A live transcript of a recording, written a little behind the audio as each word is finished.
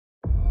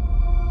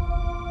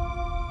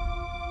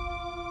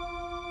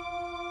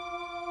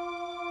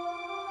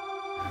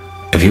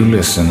If you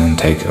listen and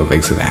take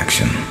evasive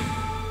action,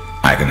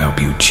 I can help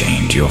you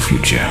change your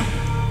future.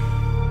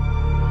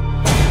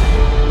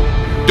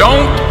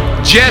 Don't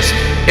just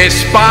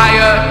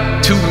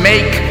aspire to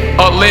make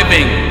a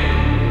living.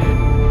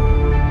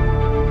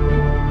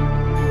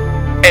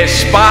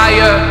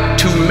 Aspire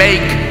to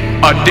make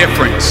a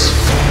difference.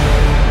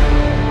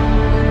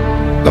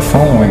 The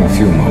following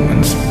few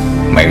moments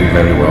may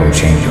very well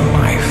change your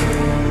life.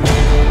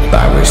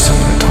 But I wish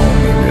someone had told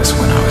me this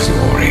when I was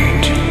your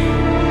age.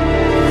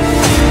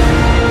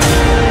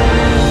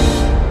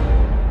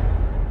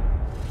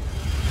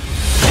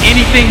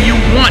 Anything you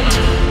want,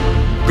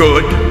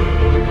 good,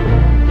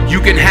 you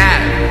can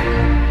have.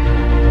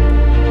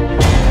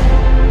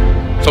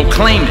 So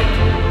claim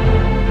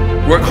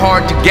it. Work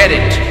hard to get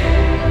it.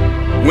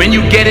 When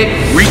you get it,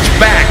 reach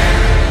back.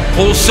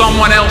 Pull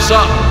someone else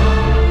up.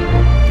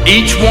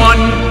 Each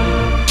one,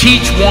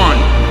 teach one.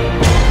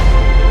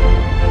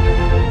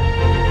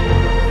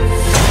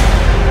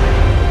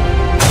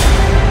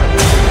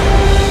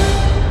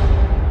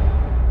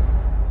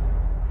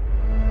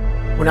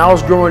 When I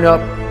was growing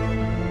up,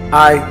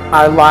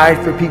 I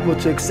lied for people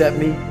to accept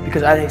me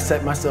because I didn't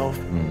accept myself.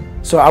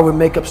 So I would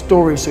make up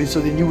stories so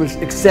that you would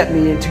accept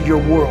me into your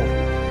world.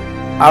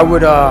 I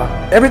would,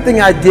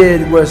 everything I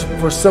did was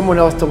for someone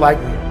else to like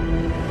me.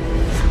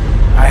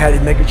 I had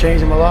to make a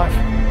change in my life.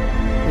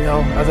 You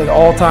know, I was at an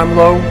all-time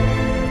low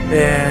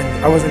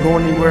and I wasn't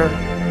going anywhere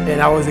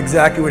and I was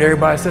exactly what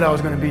everybody said I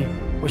was going to be,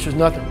 which was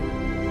nothing.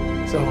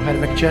 So I had to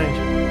make a change.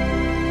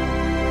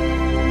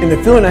 And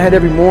the feeling I had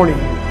every morning,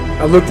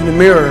 I looked in the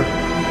mirror,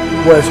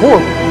 was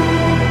horrible.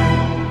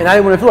 And I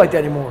didn't want to feel like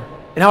that anymore.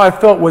 And how I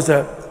felt was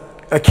a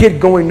kid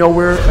going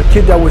nowhere, a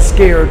kid that was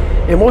scared.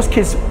 And most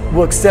kids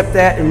will accept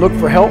that and look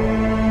for help.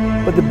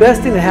 But the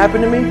best thing that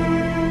happened to me,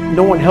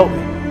 no one helped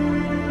me.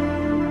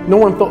 No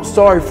one felt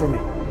sorry for me.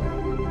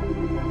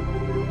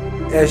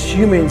 As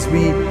humans,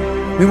 we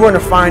want to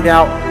find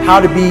out how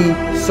to be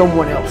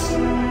someone else.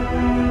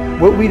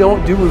 What we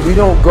don't do is we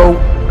don't go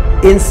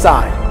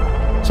inside.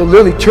 So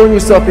literally turn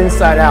yourself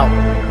inside out.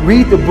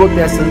 Read the book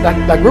that's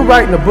like we're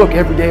writing a book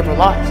every day of our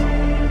lives,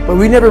 but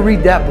we never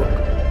read that book.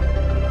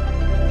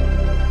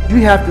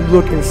 You have to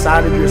look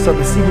inside of yourself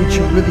and see what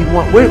you really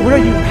want. What are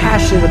you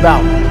passionate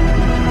about?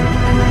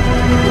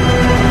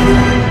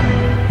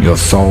 Your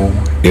soul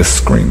is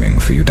screaming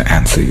for you to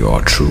answer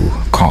your true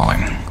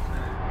calling.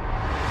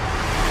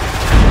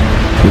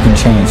 You can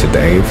change the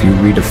day if you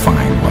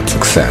redefine what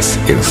success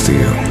is to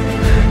you.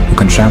 You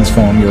can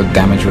transform your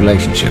damaged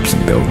relationships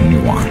and build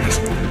new ones.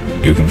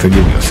 You can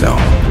forgive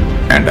yourself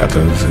and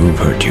others who've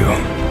hurt you.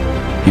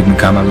 You can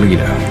become a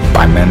leader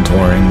by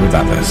mentoring with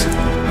others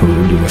who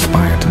you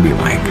aspire to be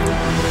like.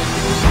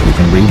 You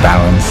can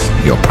rebalance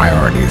your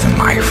priorities in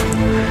life.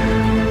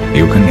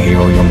 You can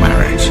heal your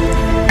marriage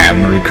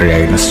and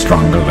recreate a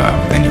stronger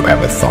love than you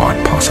ever thought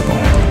possible.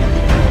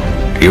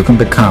 You can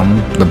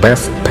become the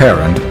best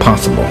parent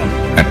possible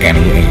at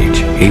any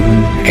age,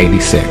 even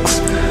 86.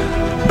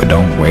 But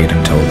don't wait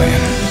until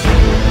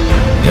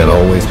then. You'll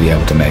always be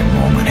able to make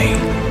more money,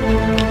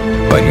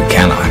 but you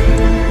cannot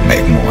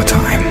make more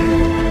time.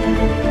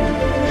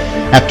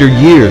 After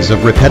years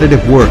of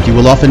repetitive work, you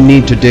will often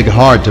need to dig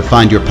hard to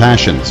find your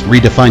passions,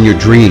 redefine your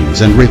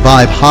dreams, and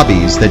revive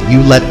hobbies that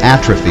you let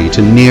atrophy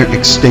to near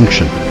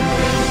extinction.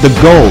 The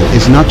goal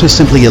is not to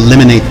simply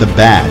eliminate the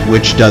bad,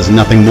 which does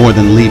nothing more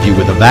than leave you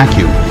with a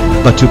vacuum,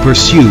 but to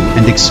pursue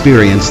and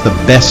experience the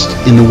best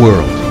in the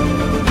world.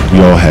 We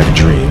all have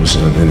dreams,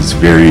 and it's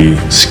very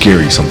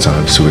scary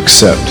sometimes to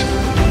accept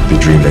the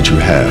dream that you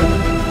have.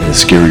 And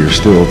it's scarier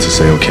still to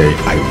say, okay,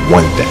 I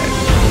want that.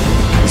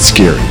 It's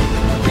scary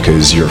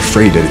because you're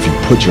afraid that if you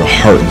put your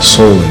heart and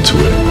soul into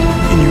it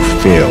and you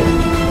fail,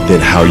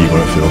 then how are you going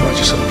to feel about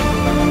yourself,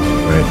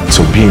 right?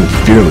 So being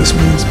fearless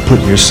means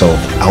putting yourself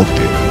out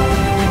there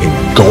and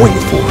going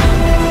for it.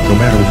 No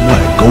matter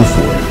what, go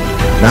for it.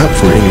 Not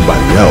for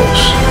anybody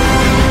else,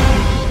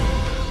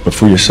 but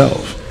for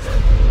yourself.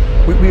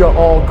 We are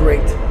all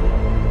great.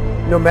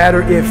 No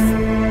matter if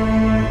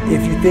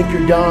you think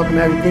you're dumb, no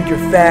matter if you think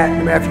you're fat,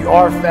 no matter if you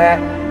are fat,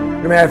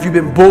 no matter if you've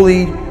been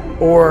bullied,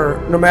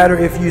 or no matter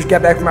if you just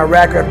got back from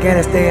Iraq or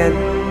Afghanistan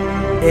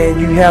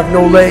and you have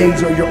no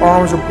legs or your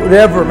arms or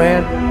whatever,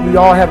 man, we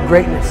all have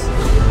greatness.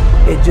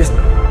 It just,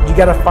 you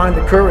gotta find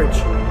the courage.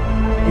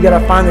 You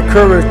gotta find the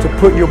courage to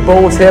put your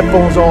Bose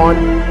headphones on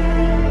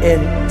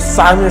and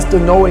silence the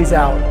noise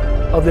out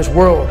of this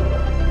world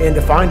and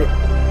to find it.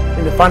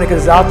 And to find it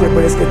because it's out there,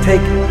 but it's gonna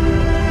take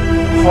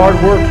hard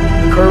work,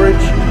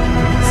 courage,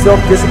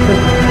 self-discipline.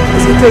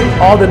 It's gonna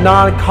take all the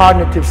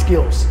non-cognitive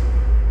skills.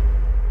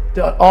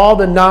 All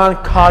the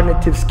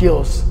non-cognitive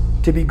skills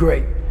to be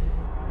great.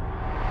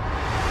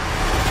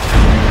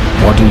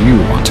 What do you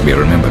want to be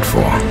remembered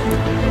for?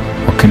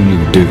 What can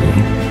you do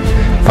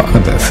for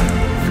others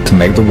to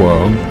make the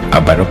world a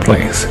better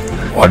place?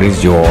 What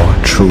is your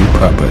true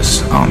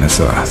purpose on this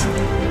earth?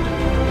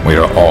 We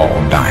are all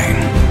dying,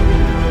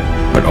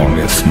 but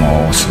only a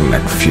small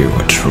select few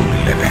are truly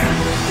living.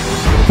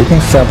 You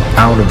can step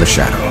out of the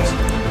shadows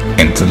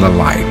into the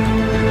light.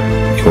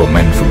 You are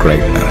meant for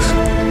greatness.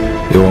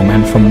 You are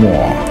meant for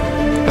more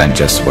than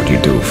just what you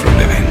do for a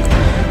living.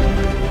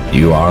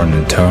 You are an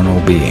eternal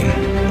being,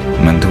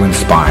 meant to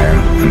inspire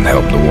and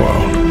help the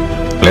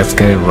world. Let's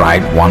get it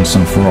right once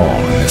and for all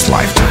in this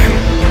lifetime.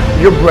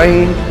 Your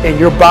brain and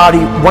your body,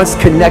 once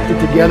connected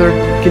together,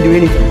 can do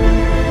anything.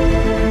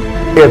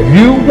 If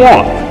you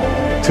want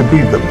to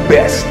be the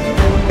best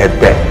at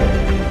that,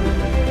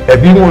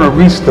 if you want to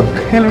reach the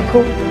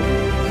pinnacle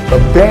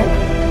of that,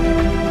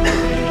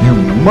 you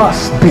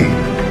must be,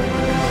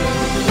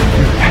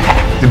 you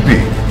have to be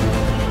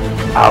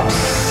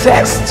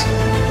obsessed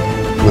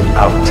with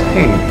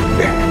obtaining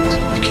that.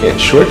 You can't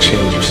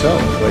shortchange yourself.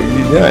 Like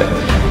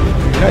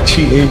you're not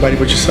cheating anybody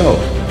but yourself.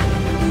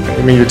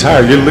 I mean, you're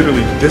tired. You're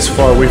literally this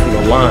far away from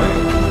the line.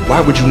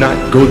 Why would you not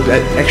go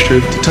that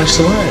extra to touch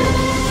the line?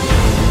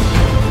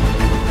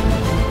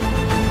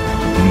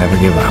 Never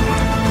give up,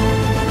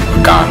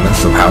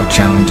 regardless of how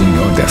challenging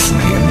your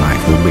destiny in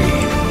life will be.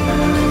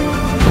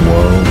 The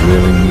world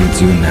really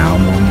needs you now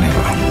more than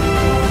ever.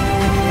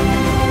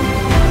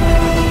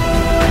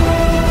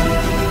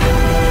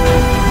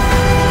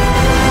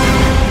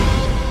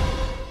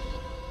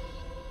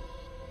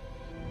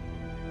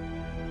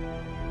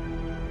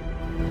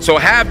 So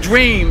have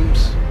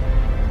dreams,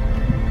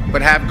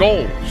 but have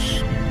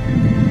goals.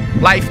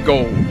 Life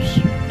goals,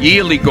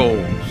 yearly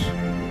goals,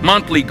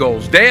 monthly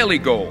goals, daily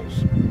goals.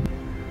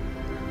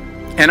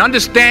 And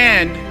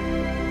understand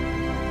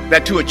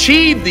that to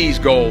achieve these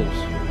goals,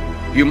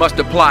 you must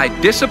apply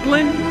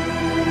discipline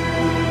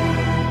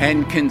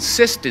and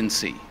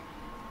consistency.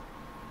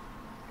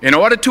 In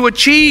order to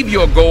achieve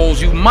your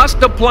goals, you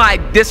must apply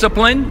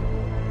discipline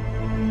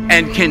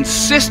and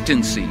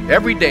consistency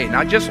every day,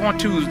 not just on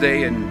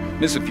Tuesday and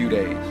miss a few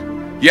days.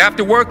 You have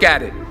to work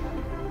at it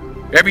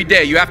every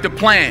day. You have to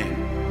plan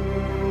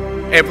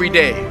every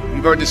day.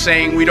 You've heard the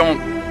saying, we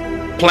don't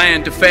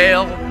plan to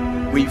fail,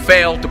 we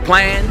fail to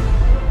plan.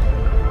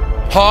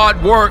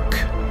 Hard work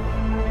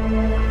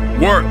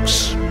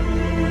works.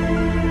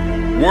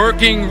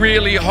 Working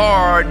really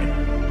hard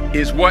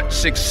is what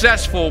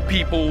successful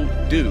people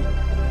do.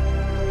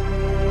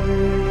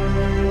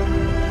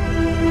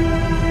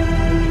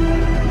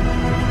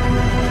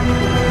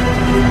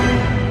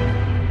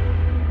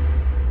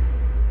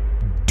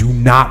 Do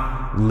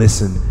not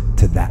listen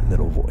to that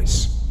little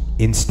voice.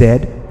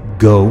 Instead,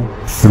 go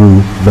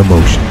through the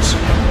motions.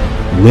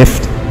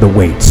 Lift the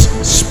weights,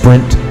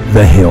 sprint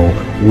the hill,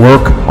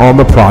 work on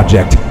the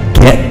project,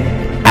 get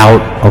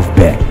out of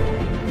bed.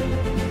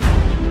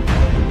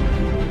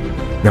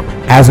 Now,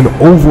 as an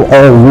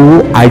overall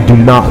rule, I do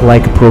not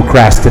like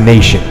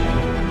procrastination.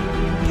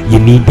 You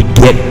need to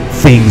get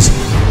things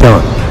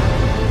done.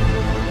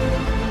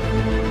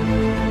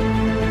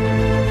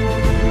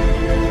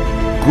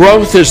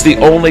 Growth is the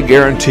only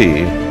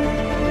guarantee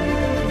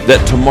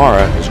that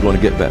tomorrow is going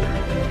to get better.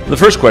 The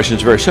first question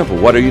is very simple.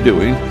 What are you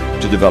doing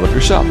to develop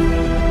yourself?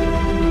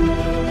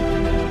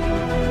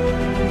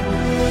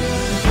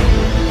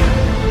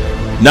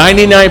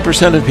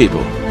 %99 of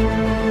people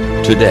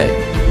today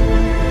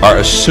are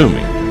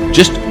assuming,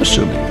 just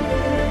assuming,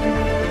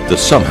 that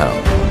somehow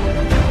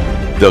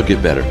they'll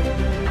get better.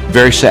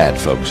 Very sad,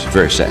 folks,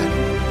 very sad.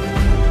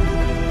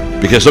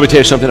 Because let me tell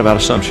you something about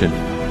assumption.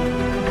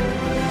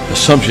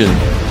 Assumption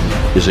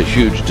is a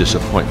huge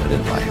disappointment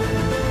in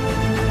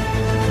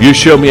life. You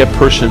show me a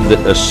person that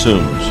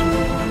assumes,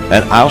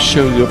 and I'll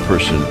show you a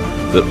person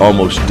that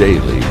almost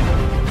daily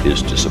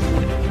is disappointed.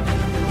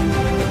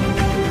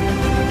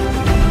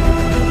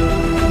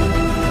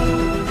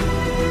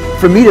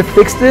 For me to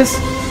fix this,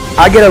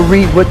 I gotta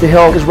read what the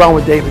hell is wrong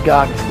with David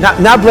Goggins.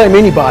 Not blame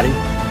anybody.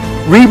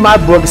 Read my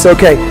book and say,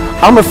 okay,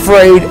 I'm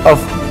afraid of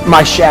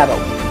my shadow.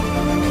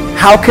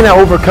 How can I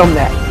overcome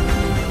that?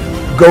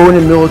 Go in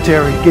the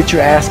military, get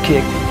your ass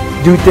kicked,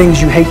 do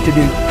things you hate to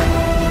do.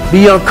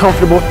 Be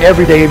uncomfortable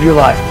every day of your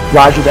life.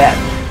 Roger that.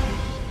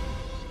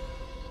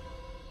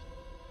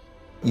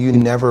 You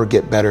never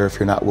get better if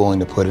you're not willing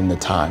to put in the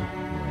time.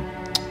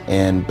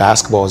 And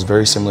basketball is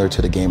very similar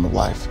to the game of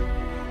life.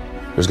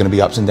 There's going to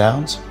be ups and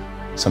downs.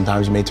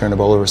 Sometimes you may turn the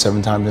ball over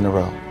 7 times in a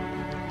row.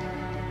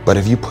 But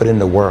if you put in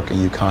the work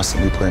and you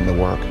constantly put in the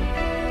work,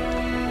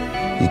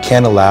 you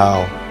can't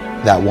allow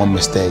that one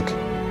mistake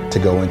to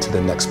go into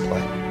the next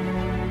play.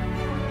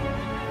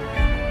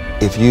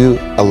 If you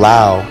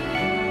allow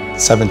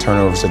 7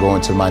 turnovers to go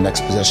into my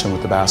next possession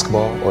with the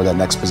basketball or that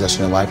next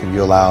possession in life, if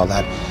you allow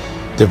that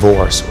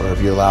divorce or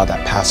if you allow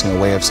that passing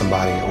away of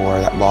somebody or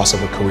that loss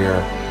of a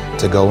career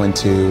to go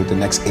into the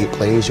next 8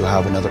 plays, you'll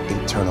have another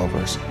 8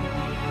 turnovers.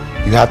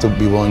 You have to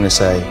be willing to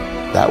say,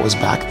 that was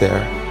back there,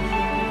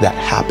 that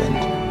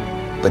happened,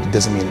 but it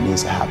doesn't mean it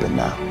needs to happen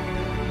now.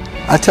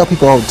 I tell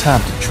people all the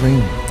time to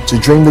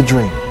dream the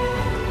dream.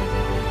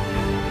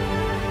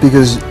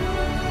 Because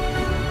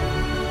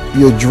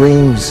your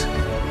dreams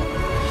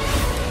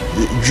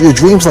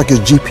like your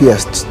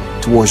GPS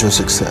towards your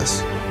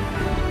success.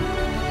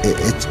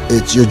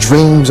 It's your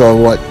dreams are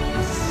what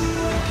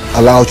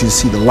allows you to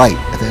see the light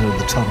at the end of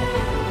the tunnel.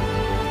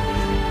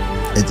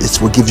 It's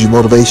what gives you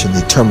motivation,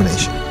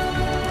 determination.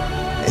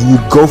 and you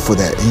go for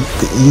that,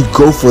 and you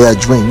go for that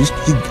dream.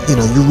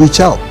 You reach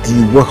out and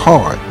you work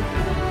hard,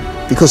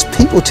 because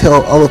people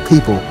tell other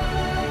people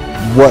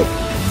what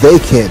they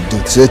can't do,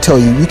 because they tell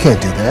you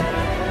can't do that,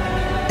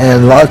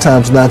 and a lot of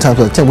times, 9 times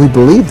out of 10, we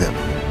believe them,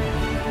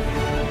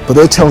 but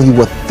they're telling you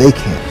what they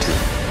can't do.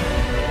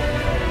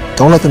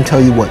 Don't let them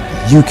tell you what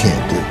you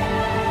can't do.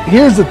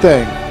 Here's the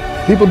thing,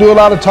 people do a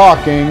lot of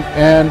talking,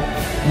 and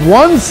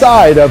one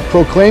side of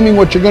proclaiming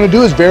what you're going to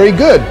do is very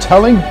good,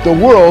 telling the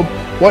world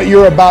what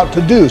you're about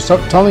to do,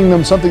 telling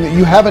them something that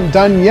you haven't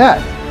done yet.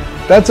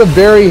 That's a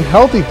very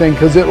healthy thing,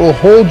 because it will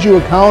hold you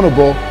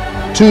accountable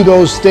to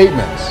those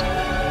statements.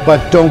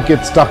 But don't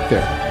get stuck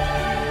there.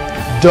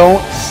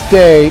 Don't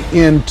stay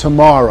in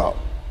tomorrow.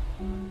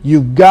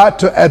 You've got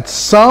to, at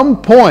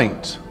some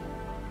point,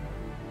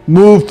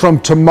 move from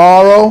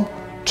tomorrow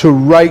to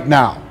right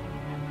now.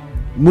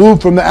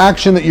 Move from the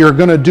action that you're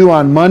going to do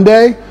on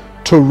Monday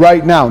to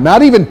right now.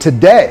 Not even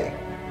today,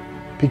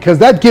 because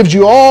that gives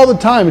you all the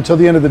time until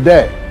the end of the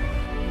day.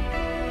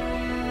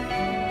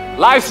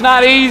 Life's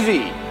not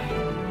easy.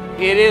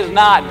 It is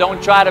not.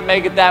 Don't try to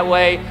make it that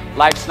way.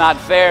 Life's not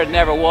fair. It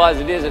never was.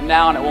 It isn't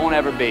now, and it won't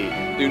ever be.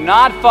 Do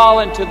not fall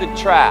into the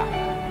trap,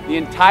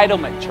 the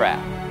entitlement trap,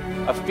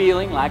 of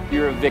feeling like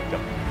you're a victim.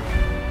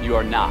 You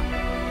are not.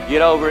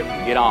 Get over it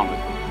and get on with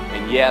it.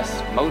 And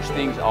yes, most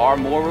things are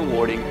more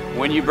rewarding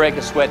when you break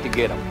a sweat to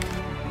get them.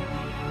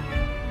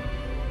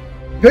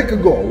 Pick a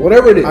goal,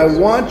 whatever it is. I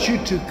want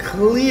you to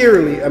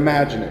clearly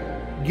imagine it.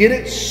 Get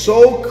it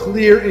so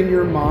clear in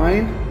your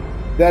mind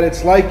that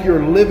it's like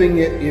you're living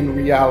it in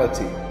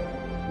reality.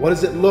 What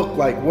does it look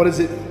like? What does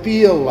it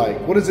feel like?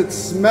 What does it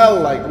smell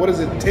like? What does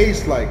it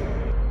taste like?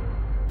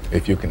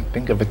 If you can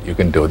think of it, you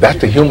can do it. That's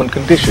the human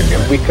condition.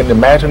 If we can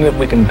imagine it,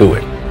 we can do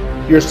it.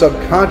 Your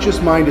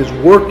subconscious mind is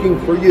working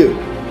for you.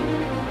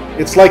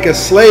 It's like a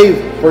slave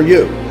for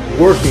you,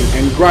 working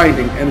and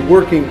grinding and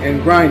working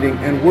and grinding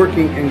and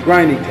working and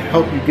grinding to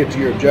help you get to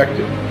your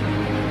objective.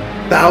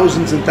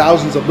 Thousands and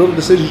thousands of little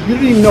decisions. You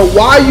didn't even know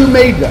why you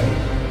made them.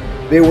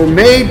 They were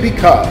made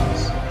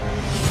because,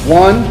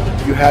 1,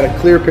 you had a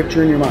clear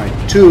picture in your mind.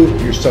 2,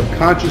 your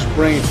subconscious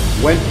brain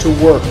went to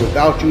work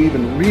without you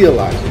even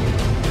realizing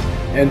it.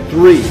 And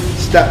 3,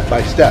 step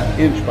by step,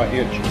 inch by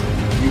inch,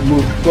 you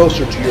moved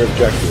closer to your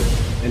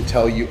objective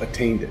until you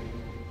attained it.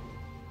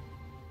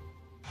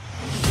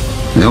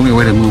 The only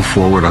way to move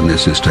forward on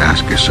this is to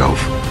ask yourself,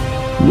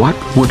 what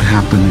would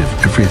happen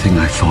if everything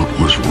I thought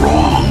was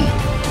wrong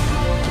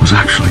was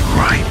actually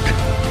right?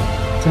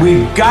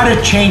 We've got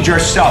to change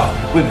ourselves.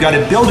 We've got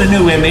to build a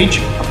new image,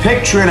 a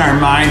picture in our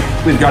mind.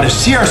 We've got to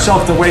see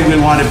ourselves the way we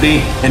want to be,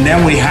 and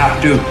then we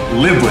have to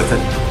live with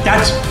it.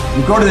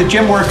 You go to the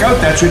gym, work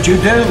out, that's what you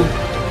do.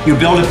 You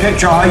build a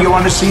picture of how you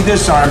want to see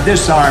this arm,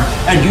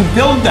 and you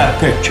build that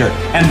picture,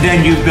 and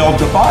then you build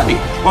the body.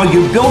 Well,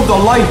 you build the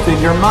life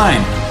in your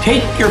mind.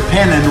 Take your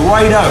pen and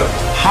write out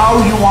how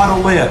you want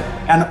to live.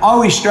 And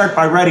always start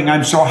by writing,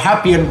 I'm so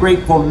happy and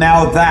grateful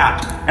now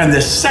that. And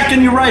the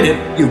second you write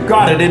it, you've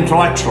got it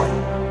intellectually.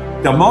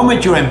 The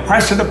moment you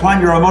impress it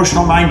upon your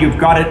emotional mind, you've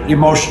got it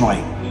emotionally.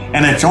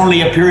 And it's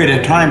only a period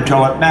of time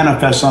till it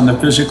manifests on the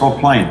physical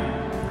plane.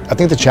 I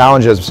think the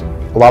challenge is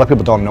a lot of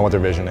people don't know what their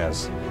vision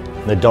is.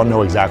 They don't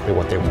know exactly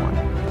what they want.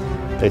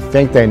 They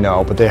think they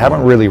know, but they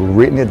haven't really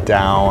written it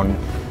down.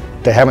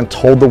 They haven't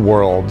told the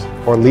world,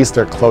 or at least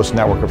their close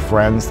network of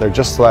friends. They're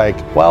just like,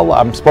 well,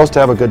 I'm supposed to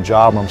have a good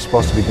job, I'm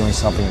supposed to be doing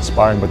something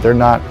inspiring, but they're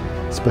not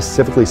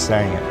specifically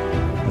saying it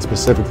and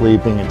specifically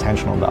being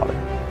intentional about it.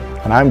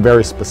 And I'm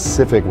very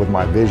specific with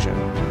my vision,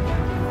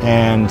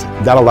 and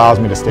that allows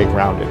me to stay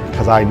grounded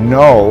because I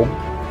know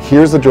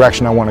here's the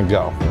direction I want to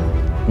go.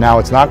 Now,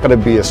 it's not going to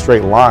be a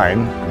straight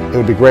line. It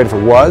would be great if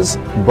it was,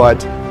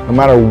 but no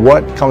matter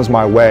what comes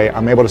my way,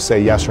 I'm able to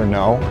say yes or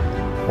no,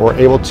 or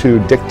able to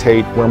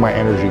dictate where my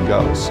energy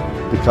goes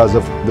because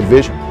of the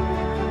vision.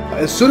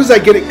 As soon as I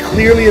get it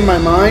clearly in my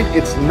mind,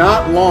 it's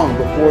not long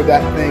before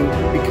that thing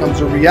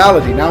becomes a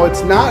reality. Now,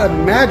 it's not a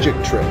magic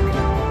trick,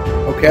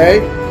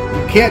 okay?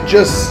 You can't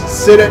just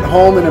sit at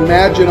home and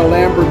imagine a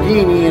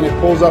Lamborghini and it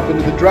pulls up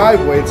into the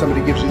driveway and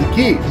somebody gives you the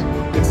keys.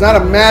 It's not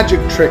a magic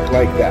trick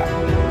like that.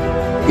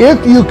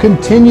 If you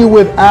continue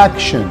with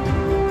action,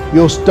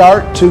 you'll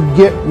start to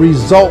get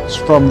results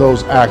from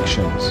those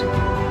actions.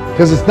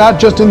 Because it's not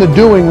just in the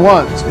doing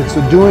once, it's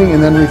the doing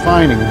and then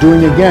refining,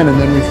 doing again and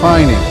then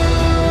refining.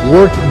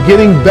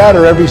 Getting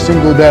better every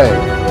single day.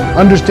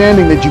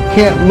 Understanding that you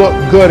can't look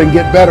good and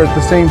get better at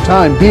the same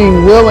time.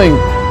 Being willing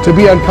to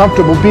be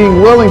uncomfortable,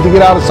 being willing to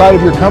get outside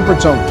of your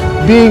comfort zone,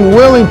 being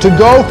willing to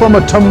go from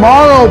a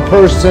tomorrow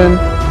person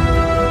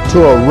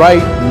to a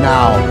right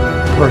now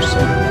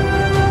person.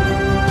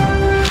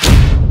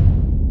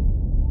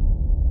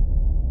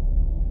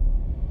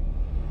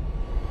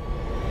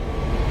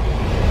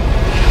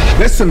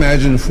 Let's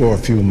imagine for a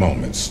few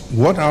moments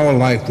what our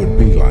life would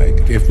be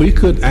like if we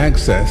could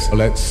access,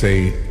 let's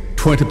say,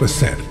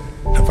 20%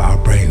 of our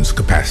brain's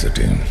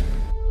capacity.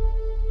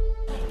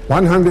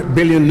 100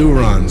 billion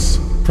neurons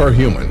per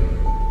human,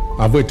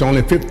 of which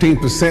only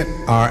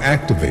 15% are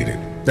activated.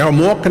 There are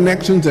more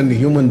connections in the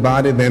human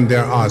body than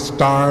there are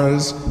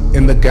stars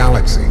in the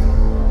galaxy.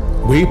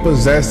 We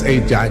possess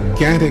a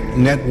gigantic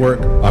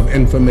network of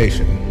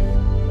information.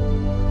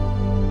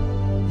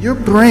 Your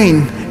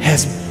brain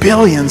has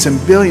billions and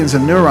billions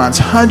of neurons,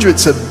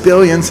 hundreds of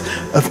billions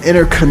of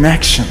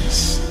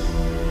interconnections.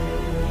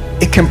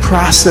 It can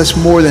process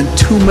more than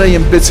 2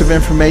 million bits of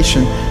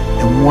information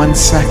in 1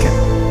 second.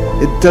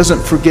 It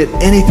doesn't forget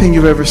anything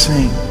you've ever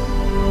seen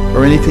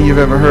or anything you've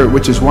ever heard,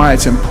 which is why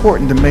it's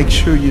important to make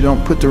sure you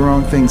don't put the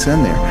wrong things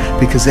in there,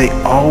 because they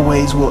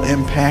always will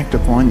impact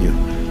upon you,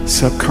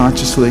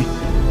 subconsciously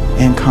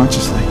and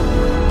consciously.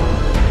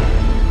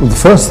 Well, the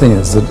first thing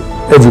is that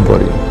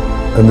everybody,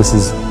 and this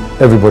is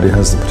everybody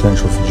has the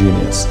potential for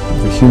genius.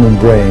 The human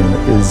brain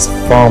is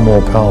far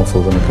more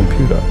powerful than a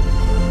computer.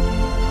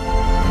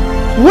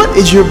 What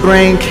is your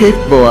brain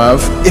capable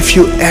of if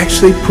you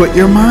actually put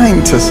your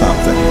mind to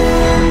something?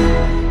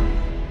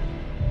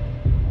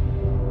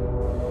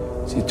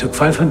 See, it took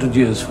 500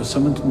 years for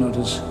someone to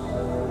notice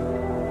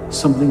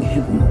something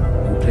hidden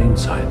in plain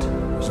sight.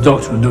 It was a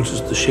doctor who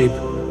noticed the shape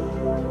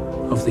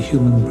of the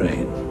human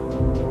brain.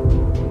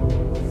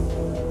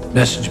 The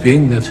message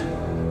being that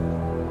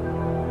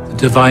the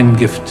divine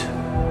gift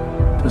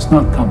does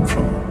not come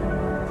from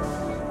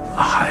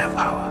a higher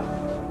power,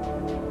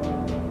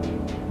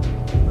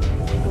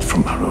 but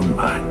from our own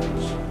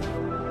minds.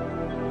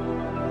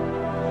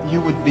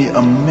 You would be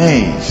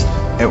amazed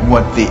at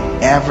what the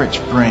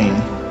average brain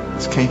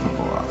is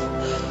capable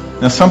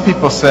of. Now, some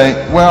people say,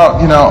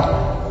 well, you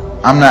know,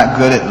 I'm not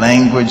good at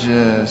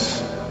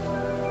languages,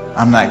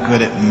 I'm not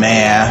good at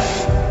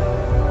math,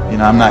 you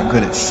know, I'm not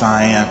good at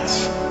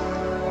science.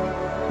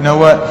 You know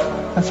what?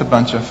 That's a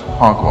bunch of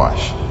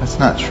hogwash. That's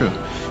not true.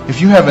 If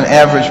you have an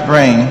average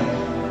brain,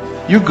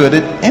 you're good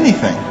at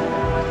anything.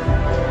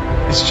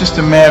 It's just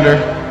a matter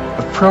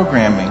of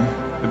programming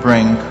the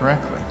brain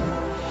correctly.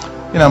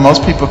 You know,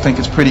 most people think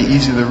it's pretty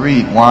easy to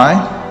read.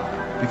 Why?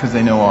 Because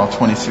they know all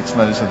 26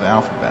 letters of the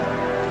alphabet.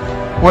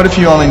 What if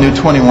you only knew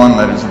 21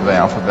 letters of the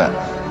alphabet?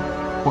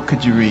 What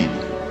could you read?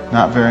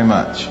 Not very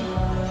much.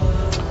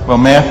 Well,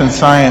 math and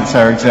science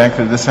are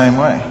exactly the same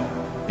way.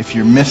 If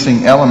you're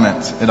missing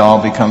elements, it all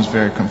becomes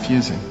very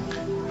confusing.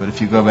 But if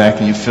you go back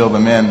and you fill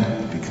them in,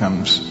 it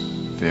becomes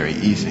very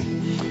easy.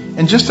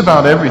 And just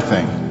about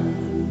everything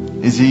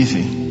is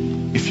easy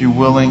if you're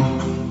willing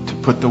to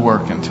put the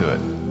work into it.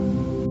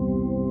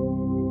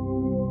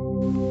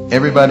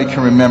 Everybody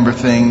can remember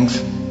things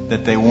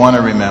that they want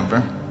to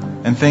remember,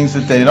 and things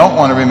that they don't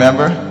want to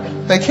remember,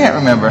 they can't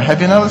remember.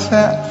 Have you noticed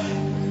that?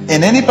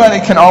 And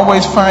anybody can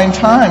always find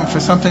time for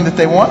something that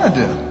they want to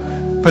do.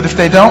 But if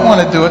they don't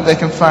want to do it, they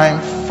can find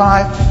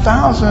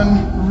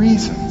 5,000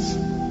 reasons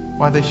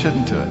why they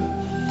shouldn't do it.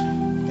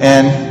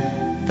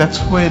 And that's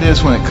the way it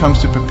is when it comes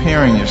to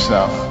preparing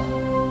yourself,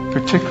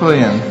 particularly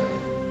in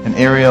an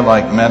area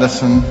like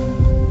medicine,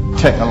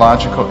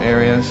 technological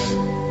areas.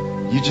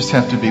 You just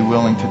have to be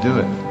willing to do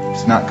it.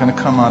 It's not going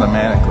to come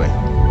automatically.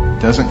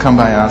 It doesn't come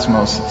by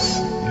osmosis.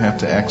 You have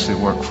to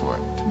actually work for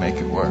it to make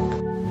it work.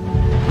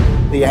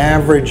 The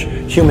average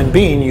human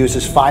being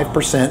uses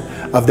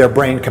 5% of their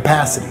brain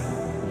capacity.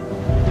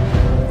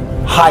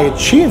 High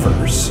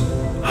achievers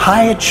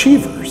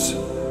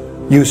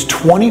use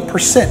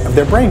 20% of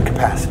their brain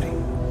capacity.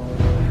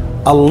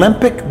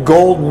 Olympic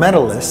gold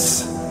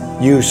medalists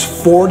use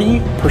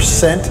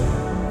 40%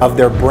 of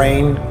their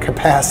brain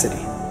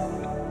capacity.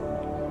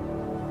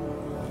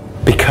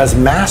 Because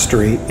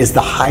mastery is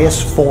the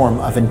highest form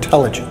of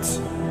intelligence.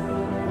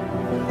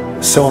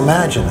 So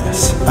imagine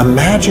this.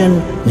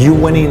 Imagine you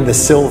winning the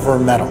silver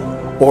medal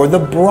or the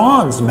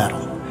bronze medal.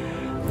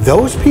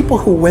 Those people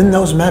who win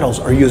those medals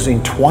are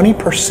using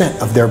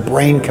 20% of their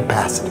brain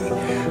capacity.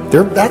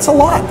 That's a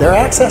lot. They're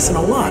accessing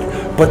a lot.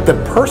 But the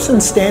person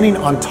standing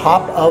on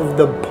top of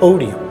the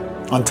podium,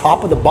 on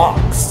top of the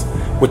box,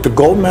 with the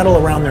gold medal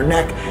around their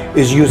neck,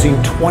 is using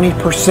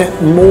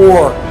 20%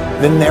 more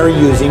than they're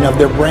using of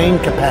their brain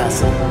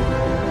capacity.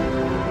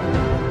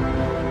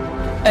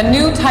 A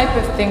new type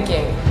of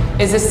thinking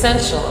is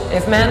essential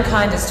if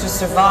mankind is to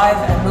survive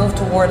and move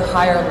toward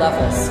higher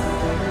levels.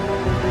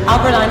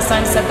 Albert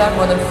Einstein said that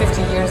more than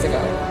 50 years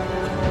ago.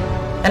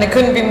 And it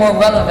couldn't be more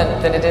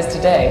relevant than it is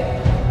today.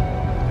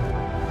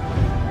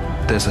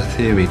 There's a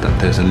theory that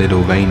there's a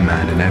little Rain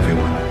Man in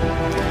everyone.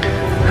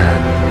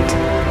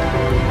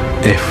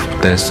 And if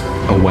there's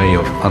a way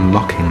of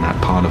unlocking that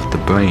part of the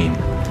brain,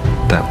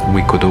 that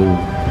we could all,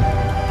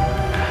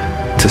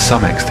 to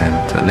some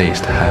extent at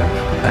least, have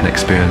an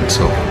experience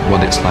of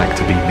what it's like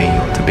to be me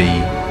or to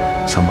be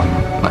someone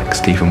like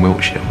Stephen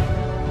Wiltshire.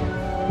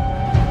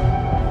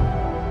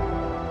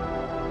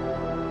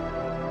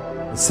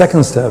 The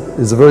second step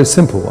is a very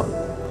simple one.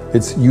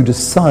 It's you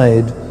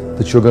decide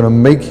that you're going to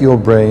make your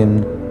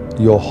brain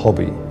your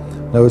hobby.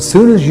 Now, as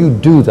soon as you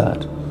do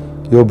that,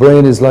 your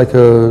brain is like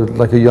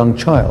a young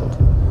child.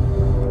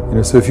 You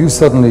know, so if you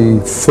suddenly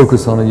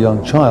focus on a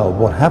young child,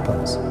 what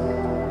happens?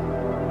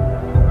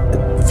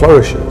 It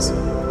flourishes.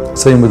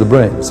 Same with the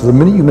brain. So the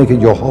minute you make it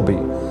your hobby,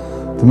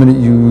 the minute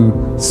you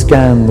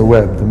scan the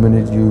web, the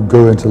minute you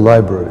go into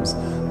libraries,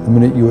 the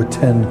minute you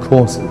attend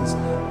courses,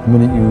 the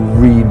minute you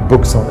read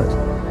books on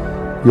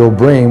it, your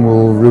brain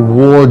will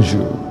reward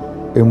you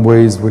in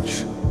ways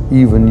which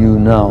even you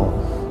now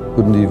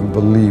wouldn't even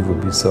believe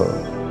would be so.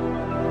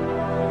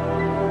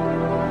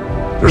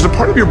 There's a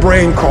part of your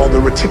brain called the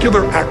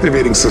reticular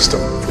activating system.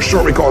 For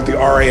short, we call it the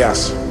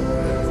RAS.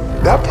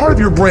 That part of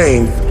your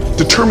brain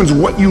determines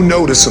what you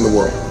notice in the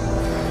world.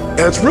 And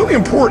it's really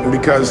important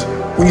because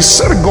when you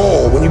set a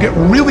goal, when you get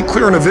really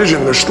clear on a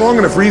vision, there's strong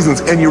enough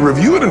reasons, and you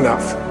review it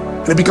enough,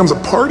 and it becomes a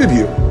part of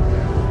you,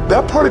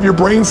 that part of your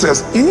brain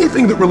says,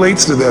 anything that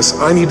relates to this,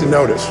 I need to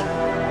notice.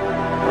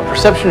 Our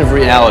perception of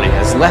reality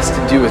has less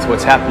to do with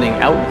what's happening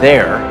out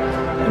there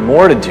and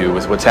more to do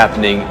with what's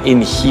happening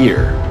in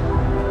here.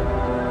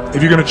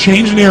 If you're going to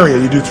change an area,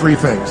 you do three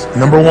things.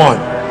 Number one,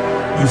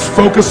 you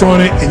focus on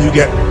it and you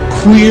get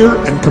clear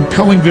and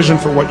compelling vision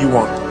for what you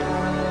want.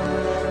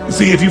 You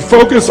see, if you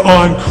focus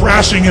on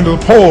crashing into the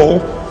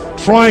pole,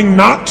 trying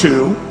not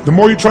to, the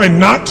more you try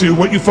not to,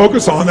 what you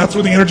focus on, that's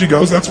where the energy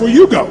goes, that's where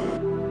you go.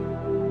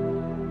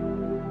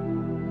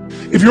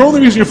 If your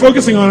only reason you're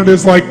focusing on it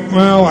is like,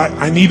 well,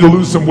 I need to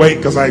lose some weight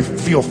because I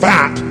feel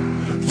fat,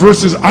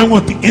 versus I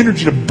want the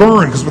energy to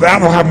burn because with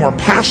that I'll have more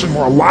passion,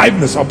 more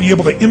aliveness, I'll be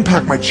able to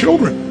impact my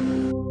children.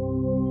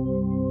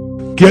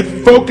 Get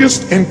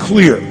focused and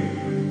clear.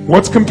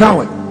 What's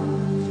compelling?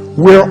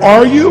 Where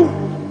are you?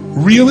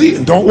 Really?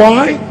 And don't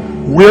lie.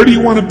 Where do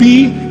you want to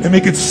be? And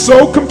make it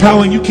so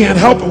compelling you can't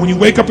help it. When you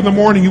wake up in the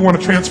morning, you want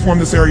to transform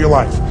this area of your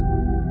life.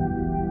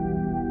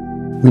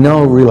 We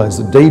now realize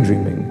that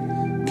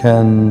daydreaming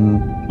can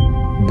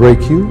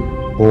break you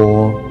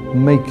or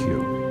make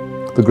you.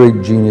 The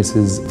great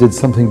geniuses did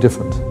something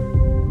different.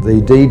 They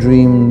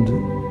daydreamed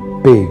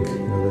big.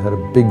 They had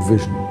a big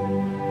vision.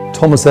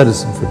 Thomas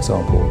Edison, for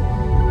example,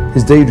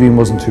 his daydream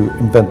wasn't to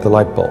invent the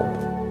light bulb.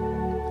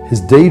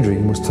 His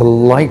daydream was to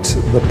light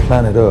the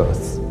planet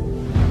Earth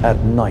at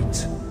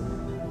night.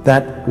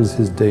 That was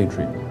his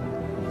daydream.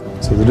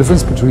 So the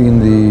difference between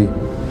the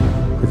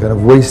kind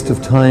of waste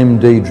of time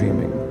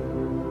daydreaming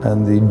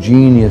and the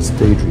genius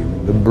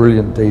daydreaming, the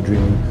brilliant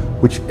daydreaming,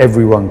 which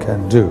everyone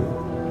can do.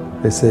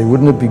 They say,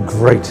 wouldn't it be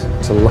great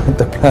to light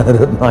the planet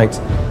at night?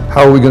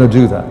 How are we going to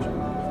do that?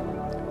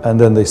 And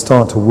then they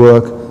start to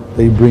work,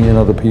 they bring in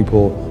other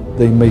people,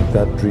 they make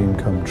that dream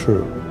come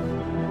true.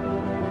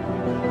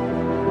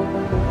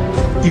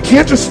 You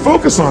can't just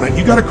focus on it.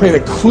 You got to create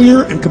a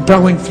clear and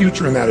compelling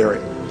future in that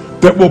area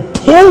that will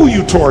pull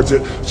you towards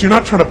it, so you're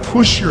not trying to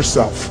push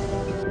yourself.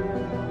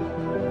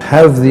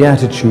 Have the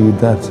attitude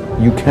that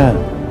you can.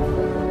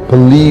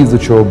 Believe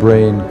that your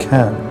brain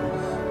can.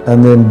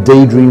 And then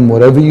daydream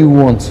whatever you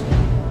want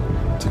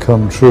to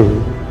come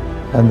true,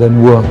 and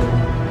then work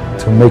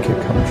to make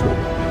it come true.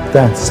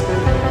 That's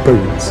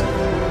brilliance.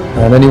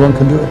 And anyone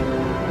can do it.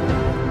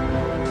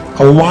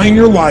 Align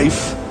your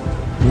life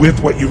with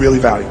what you really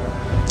value.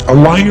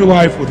 Align your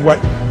life with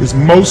what is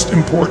most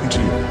important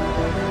to you.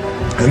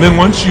 And then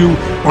once you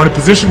are in a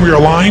position where you're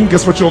aligned,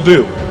 guess what you'll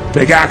do?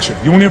 Take action.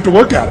 You won't have to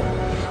work at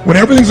it. When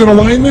everything's in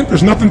alignment,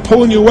 there's nothing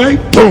pulling you away,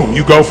 boom,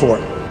 you go for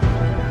it.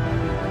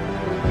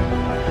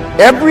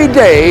 Every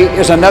day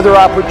is another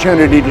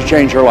opportunity to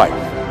change your life.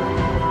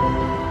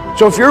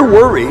 So if you're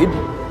worried,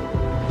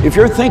 if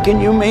you're thinking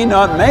you may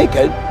not make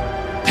it,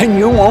 then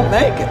you won't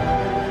make it.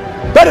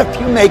 But if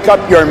you make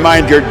up your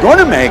mind you're going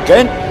to make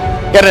it,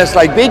 and it's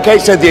like BK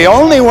said, the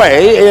only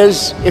way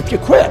is if you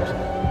quit.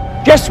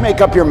 Just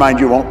make up your mind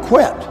you won't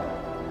quit.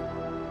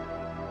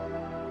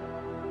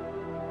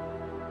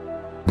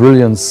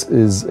 Brilliance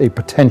is a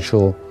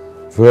potential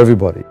for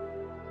everybody.